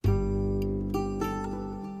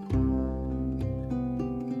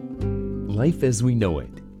Life as We Know It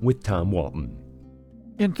with Tom Walton.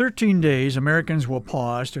 In 13 days, Americans will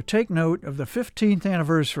pause to take note of the 15th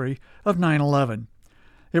anniversary of 9/11.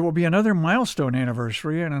 It will be another milestone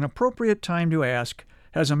anniversary and an appropriate time to ask,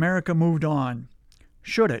 has America moved on?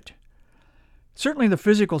 Should it? Certainly the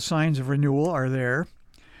physical signs of renewal are there.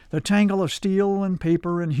 The tangle of steel and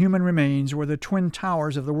paper and human remains where the twin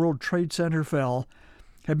towers of the World Trade Center fell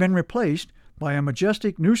have been replaced by a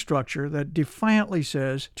majestic new structure that defiantly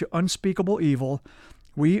says to unspeakable evil,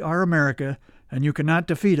 "We are America, and you cannot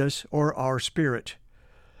defeat us or our spirit."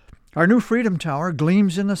 Our new Freedom Tower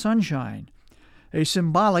gleams in the sunshine. A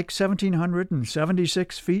symbolic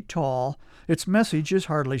 1,776 feet tall, its message is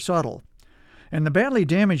hardly subtle. And the badly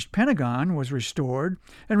damaged Pentagon was restored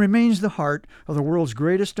and remains the heart of the world's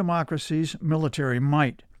greatest democracy's military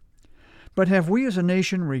might. But have we as a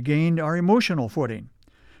nation regained our emotional footing?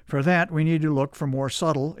 For that, we need to look for more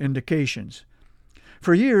subtle indications.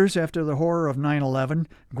 For years after the horror of 9/11,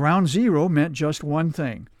 Ground Zero meant just one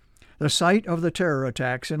thing: the site of the terror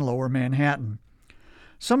attacks in Lower Manhattan.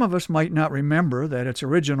 Some of us might not remember that its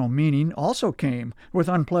original meaning also came with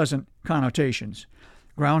unpleasant connotations.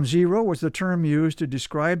 Ground Zero was the term used to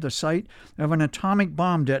describe the site of an atomic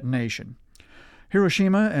bomb detonation.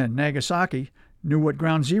 Hiroshima and Nagasaki knew what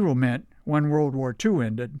Ground Zero meant when World War II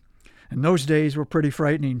ended, and those days were pretty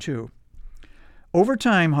frightening too. Over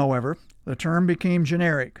time, however, the term became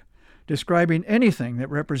generic, describing anything that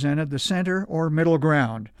represented the center or middle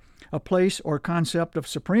ground, a place or concept of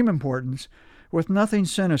supreme importance with nothing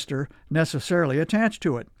sinister necessarily attached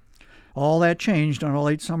to it. All that changed on a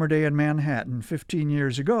late summer day in Manhattan 15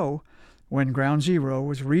 years ago when Ground Zero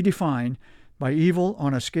was redefined by evil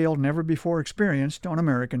on a scale never before experienced on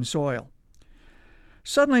American soil.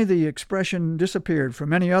 Suddenly the expression disappeared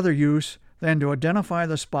from any other use than to identify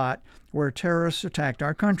the spot where terrorists attacked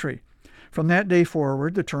our country. From that day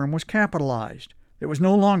forward, the term was capitalized. It was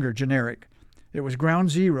no longer generic. It was Ground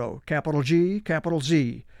Zero, capital G, capital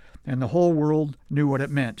Z, and the whole world knew what it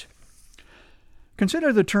meant.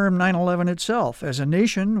 Consider the term 9/11 itself. As a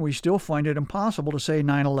nation, we still find it impossible to say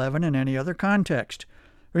 9/11 in any other context.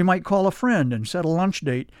 We might call a friend and set a lunch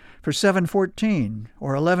date for 7/14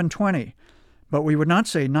 or 11/20, but we would not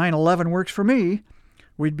say 9/11 works for me.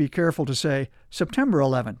 We'd be careful to say September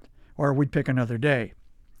 11th, or we'd pick another day.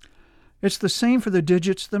 It's the same for the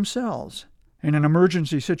digits themselves. In an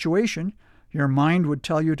emergency situation, your mind would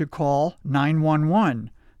tell you to call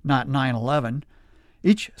 911, not 9/11.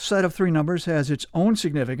 Each set of three numbers has its own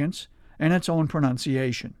significance and its own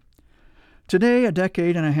pronunciation. Today, a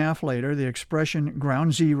decade and a half later, the expression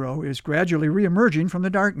Ground Zero is gradually reemerging from the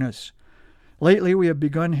darkness. Lately, we have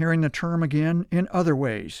begun hearing the term again in other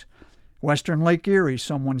ways. Western Lake Erie,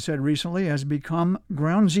 someone said recently, has become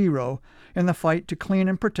Ground Zero in the fight to clean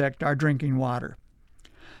and protect our drinking water.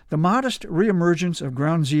 The modest reemergence of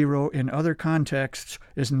Ground Zero in other contexts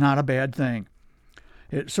is not a bad thing.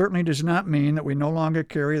 It certainly does not mean that we no longer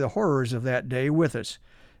carry the horrors of that day with us,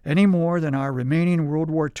 any more than our remaining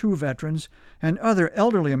World War II veterans and other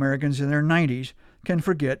elderly Americans in their 90s can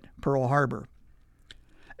forget Pearl Harbor.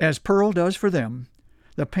 As Pearl does for them,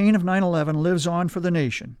 the pain of 9/11 lives on for the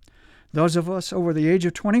nation. Those of us over the age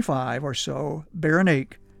of 25 or so bear an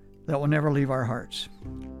ache that will never leave our hearts.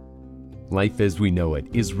 Life as We Know It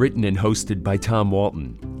is written and hosted by Tom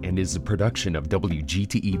Walton and is a production of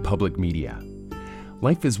WGTE Public Media.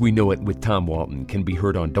 Life as We Know It with Tom Walton can be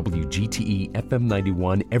heard on WGTE FM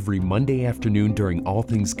 91 every Monday afternoon during All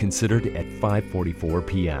Things Considered at 5:44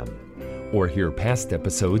 p.m. Or hear past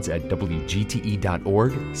episodes at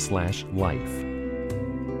wgte.org/life.